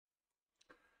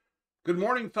Good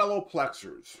morning, fellow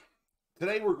Plexers.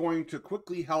 Today we're going to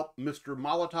quickly help Mr.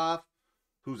 Molotov,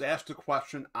 who's asked a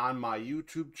question on my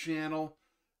YouTube channel.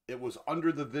 It was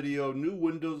under the video, New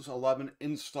Windows 11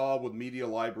 Install with Media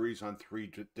Libraries on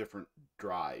 3 different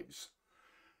drives.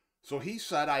 So he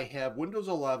said, I have Windows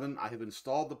 11, I have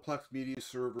installed the Plex Media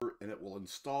Server, and it will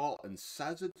install and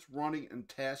says it's running in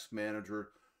Task Manager,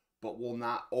 but will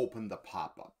not open the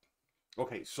pop-up.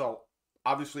 Okay, so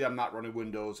obviously I'm not running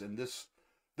Windows, and this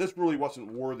really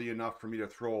wasn't worthy enough for me to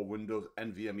throw a Windows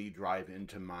NVMe drive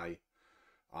into my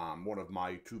one of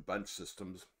my 2 bench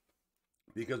systems,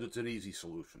 because it's an easy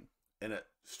solution. And it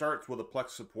starts with a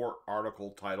Plex support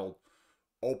article titled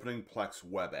Opening Plex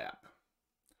Web App.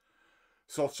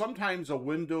 So sometimes a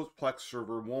Windows Plex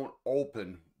server won't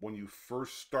open when you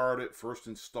first start it, first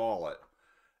install it.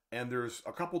 And there's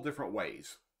a couple different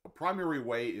ways. A primary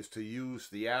way is to use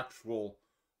the actual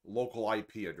local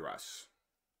IP address.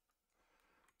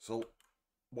 So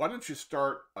why don't you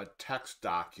start a text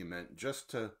document just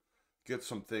to get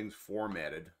some things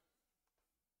formatted.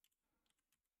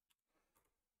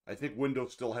 I think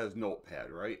Windows still has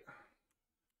Notepad, right?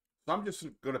 So I'm just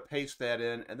going to paste that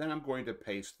in, and then I'm going to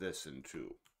paste this in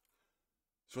too.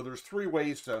 So there's 3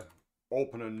 ways to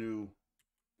open a new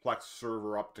Plex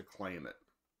server up to claim it.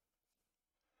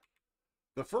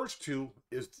 The first 2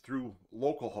 is through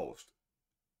localhost,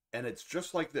 and it's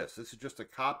just like this. This is just a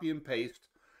copy and paste.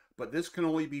 But this can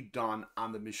only be done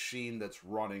on the machine that's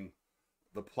running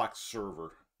the Plex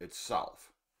server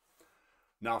itself.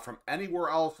 Now, from anywhere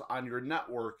else on your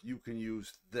network, you can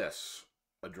use this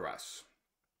address.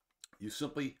 You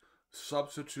simply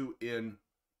substitute in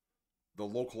the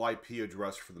local IP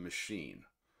address for the machine.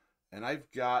 And I've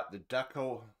got the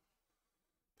Deco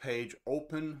page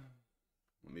open.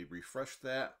 Let me refresh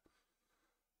that.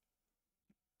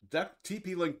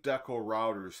 TP-Link Deco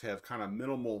routers have kind of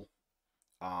minimal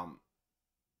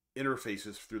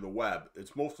interfaces through the web.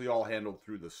 It's mostly all handled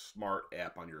through the smart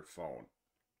app on your phone.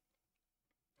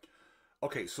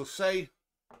 Okay, so say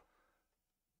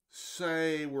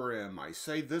where am I?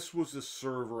 Say this was the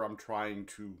server I'm trying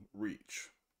to reach.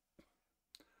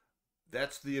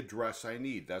 That's the address I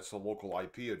need. That's the local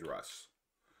IP address.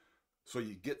 So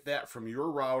you get that from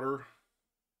your router,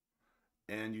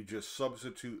 and you just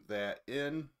substitute that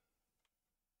in.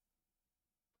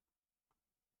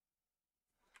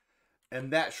 And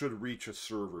that should reach a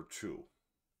server too.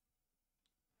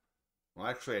 Well,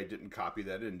 actually, I didn't copy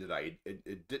that in, did I?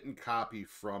 It didn't copy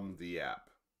from the app.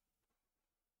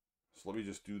 So let me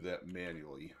just do that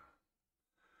manually.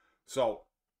 So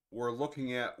we're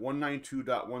looking at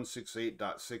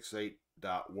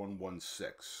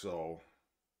 192.168.68.116.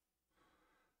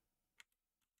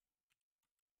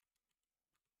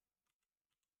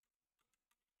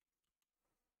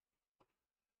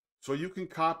 So you can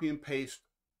copy and paste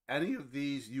any of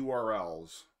these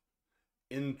URLs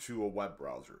into a web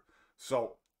browser.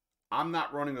 So I'm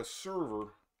not running a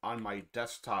server on my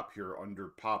desktop here under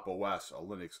Pop! OS, a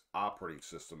Linux operating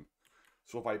system.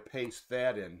 So if I paste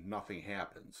that in, nothing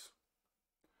happens.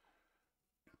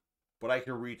 But I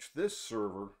can reach this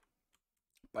server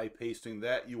by pasting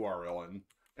that URL in,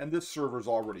 and this server's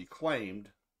already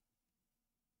claimed.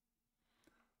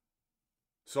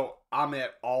 So I'm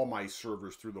at all my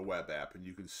servers through the web app, and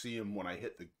you can see them when I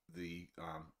hit the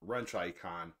wrench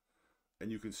icon,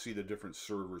 and you can see the different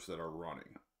servers that are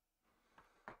running.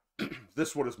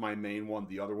 This one is my main one.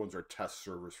 The other ones are test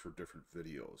servers for different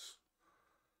videos.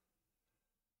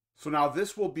 So now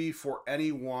this will be for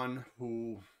anyone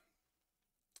who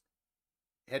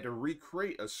had to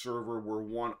recreate a server where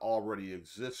one already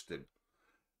existed,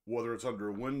 whether it's under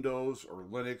Windows or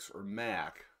Linux or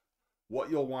Mac. What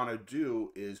you'll want to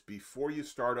do is, before you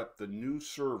start up the new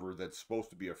server that's supposed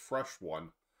to be a fresh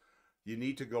one, you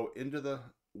need to go into the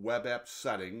web app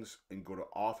settings and go to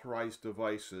authorized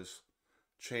devices,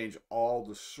 change all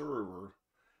the server,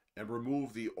 and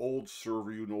remove the old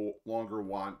server you no longer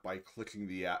want by clicking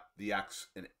the X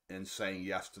and saying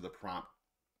yes to the prompt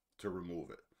to remove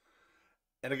it.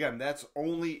 And again, that's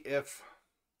only if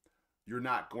you're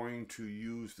not going to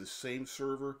use the same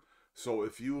server. So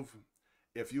if you've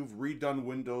redone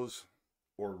Windows,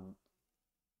 or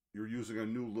you're using a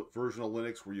new version of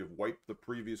Linux where you've wiped the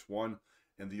previous one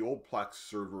and the old Plex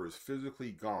server is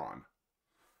physically gone,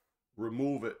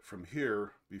 remove it from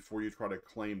here before you try to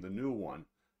claim the new one,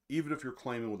 even if you're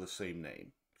claiming with the same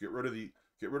name. Get rid of the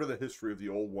history of the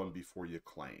old one before you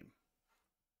claim.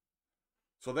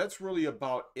 So that's really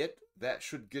about it. That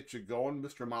should get you going,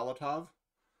 Mr. Molotov.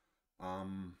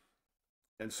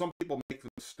 And some people make the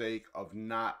mistake of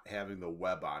not having the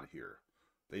web on here.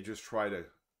 They just try to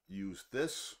use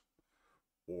this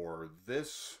or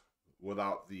this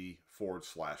without the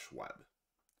 /web.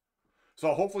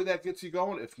 So hopefully that gets you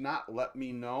going. If not, let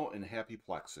me know, and happy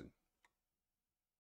Plexing.